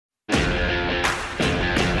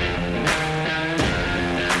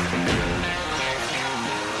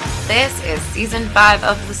This is Season 5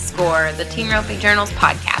 of The Score, the Team Roping Journal's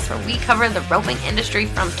podcast, where we cover the roping industry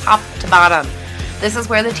from top to bottom. This is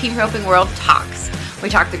where the team roping world talks. We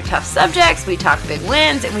talk through tough subjects, we talk big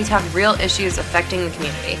wins, and we talk real issues affecting the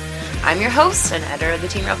community. I'm your host and editor of the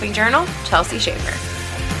Team Roping Journal, Chelsea Schaefer.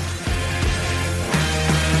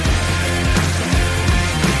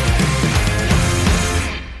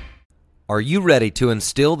 Are you ready to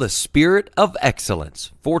instill the spirit of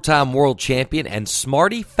excellence? Four-time world champion and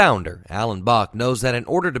Smarty founder Alan Bach knows that in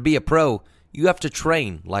order to be a pro, you have to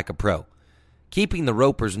train like a pro. Keeping the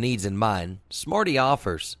roper's needs in mind, Smarty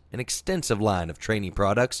offers an extensive line of training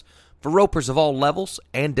products for ropers of all levels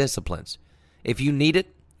and disciplines. If you need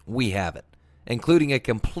it, we have it, including a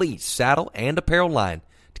complete saddle and apparel line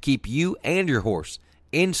to keep you and your horse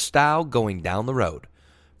in style going down the road.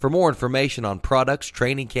 For more information on products,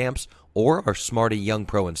 training camps, or our Smarty Young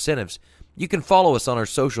Pro incentives, you can follow us on our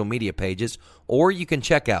social media pages, or you can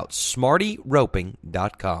check out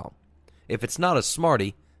smartyroping.com. If it's not a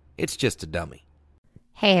Smarty, it's just a dummy.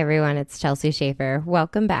 Hey everyone, it's Chelsea Schaefer.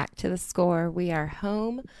 Welcome back to The Score. We are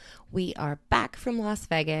home. We are back from Las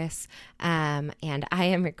Vegas, and I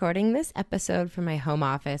am recording this episode from my home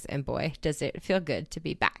office, and boy, does it feel good to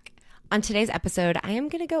be back. On today's episode, I am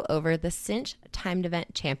going to go over the Cinch Timed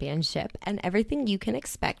Event Championship and everything you can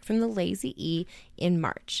expect from the Lazy E in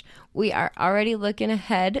March. We are already looking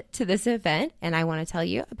ahead to this event, and I want to tell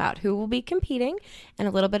you about who will be competing and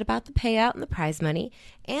a little bit about the payout and the prize money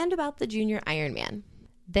and about the Junior Ironman.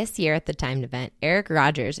 This year at the timed event, Eric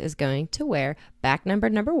Rogers is going to wear back number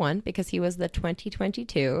 1 because he was the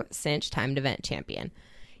 2022 Cinch Timed Event Champion.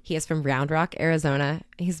 He is from Round Rock, Arizona.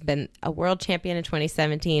 He's been a world champion in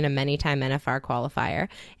 2017, a many-time NFR qualifier,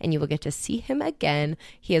 and you will get to see him again.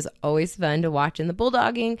 He is always fun to watch in the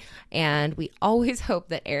bulldogging, and we always hope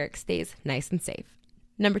that Eric stays nice and safe.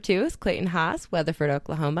 Number 2 is Clayton Haas, Weatherford,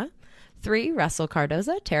 Oklahoma. 3, Russell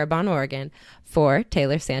Cardoza, Terrebonne, Oregon. 4,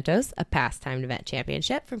 Taylor Santos, a past timed event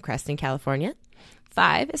championship from Creston, California.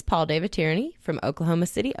 5 is Paul David Tierney from Oklahoma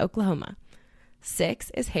City, Oklahoma. 6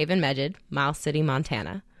 is Haven Medjid, Miles City,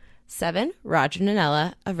 Montana. 7, Roger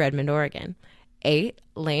Nanella of Redmond, Oregon. 8,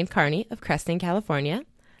 Lane Carney of Creston, California.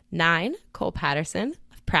 9, Cole Patterson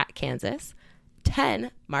of Pratt, Kansas.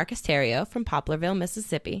 10, Marcus Terrio from Poplarville,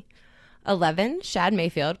 Mississippi. 11, Shad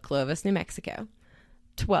Mayfield, Clovis, New Mexico.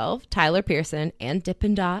 12, Tyler Pearson and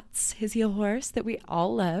Dippin' Dots, his heel horse that we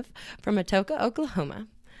all love, from Atoka, Oklahoma.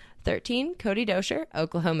 13, Cody Dosher,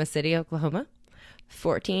 Oklahoma City, Oklahoma.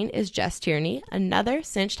 14 is Jess Tierney, another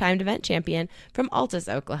Cinch Timed Event champion from Altus,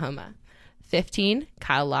 Oklahoma. 15,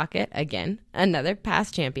 Kyle Lockett, again, another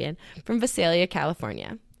past champion from Visalia,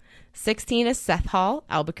 California. 16 is Seth Hall,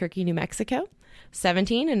 Albuquerque, New Mexico.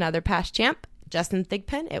 17, another past champ, Justin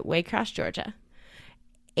Thigpen at Waycross, Georgia.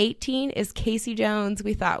 18 is Casey Jones.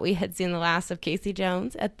 We thought we had seen the last of Casey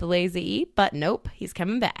Jones at the Lazy E, but nope, he's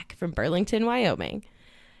coming back from Burlington, Wyoming.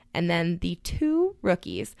 And then the 2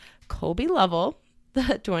 rookies, Colby Lovell,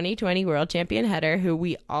 the 2020 world champion header, who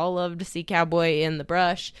we all love to see cowboy in the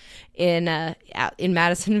brush in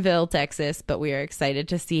Madisonville, Texas, but we are excited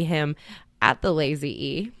to see him at the Lazy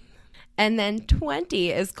E. And then 20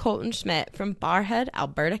 is Colton Schmidt from Barhead,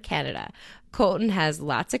 Alberta, Canada. Colton has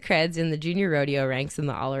lots of creds in the junior rodeo ranks in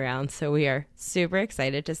the all-around, so we are super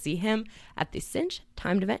excited to see him at the Cinch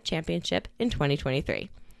Timed Event Championship in 2023.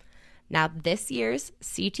 Now, this year's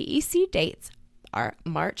CTEC dates are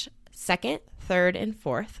March 2nd, 3rd, and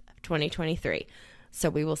 4th of 2023. So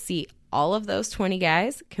we will see all of those 20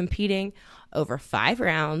 guys competing over 5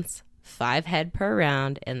 rounds, 5 head per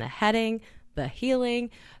round in the heading, the heeling,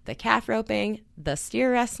 the calf roping, the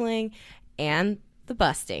steer wrestling, and the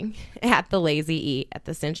busting at the Lazy E at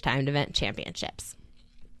the Cinch Timed Event Championships.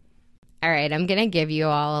 All right, I'm going to give you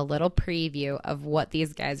all a little preview of what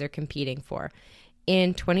these guys are competing for.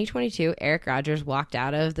 In 2022, Eric Rogers walked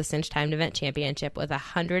out of the Cinch Timed Event Championship with a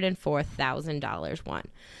 $104,000 won.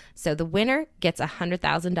 So the winner gets a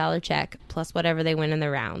 $100,000 check plus whatever they win in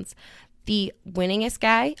the rounds. The winningest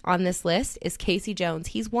guy on this list is Casey Jones.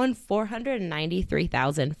 He's won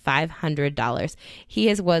 $493,500.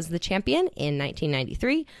 He was the champion in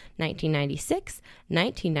 1993, 1996,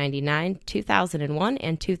 1999, 2001,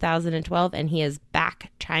 and 2012, and he is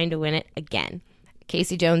back trying to win it again.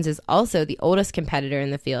 Casey Jones is also the oldest competitor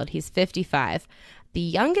in the field. He's 55. The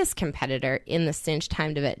youngest competitor in the Cinch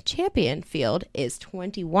Timed Event Champion field is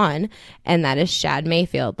 21, and that is Shad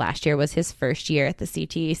Mayfield. Last year was his first year at the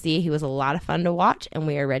CTEC. He was a lot of fun to watch, and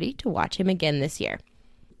we are ready to watch him again this year.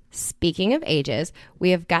 Speaking of ages,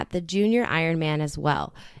 we have got the Junior Ironman as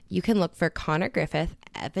well. You can look for Connor Griffith,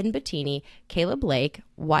 Evan Bettini, Caleb Lake,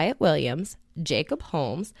 Wyatt Williams, Jacob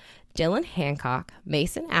Holmes, Dylan Hancock,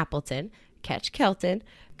 Mason Appleton, Ketch Kelton,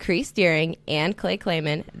 Crease Deering, and Clay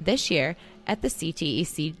Clayman this year at the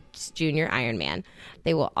CTEC Junior Ironman.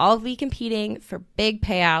 They will all be competing for big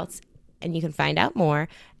payouts, and you can find out more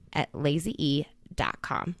at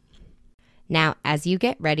lazye.com. Now, as you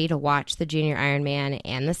get ready to watch the Junior Ironman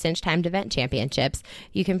and the Cinch Timed Event Championships,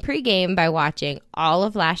 you can pregame by watching all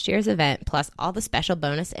of last year's event, plus all the special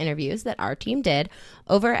bonus interviews that our team did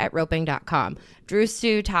over at roping.com. Drew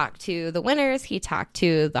Stu talked to the winners, he talked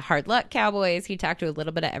to the Hard Luck Cowboys, he talked to a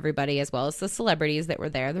little bit of everybody, as well as the celebrities that were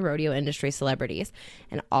there, the rodeo industry celebrities.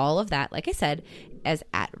 And all of that, like I said, is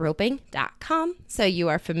at roping.com, so you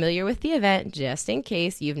are familiar with the event just in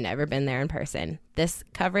case you've never been there in person. This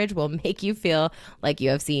coverage will make you feel like you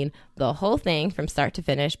have seen the whole thing from start to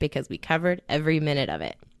finish because we covered every minute of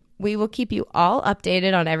it. We will keep you all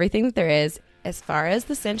updated on everything that there is as far as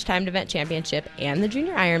the Cinch Timed Event Championship and the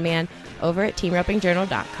Junior Ironman over at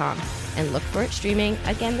teamropingjournal.com, and look for it streaming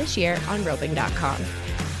again this year on roping.com.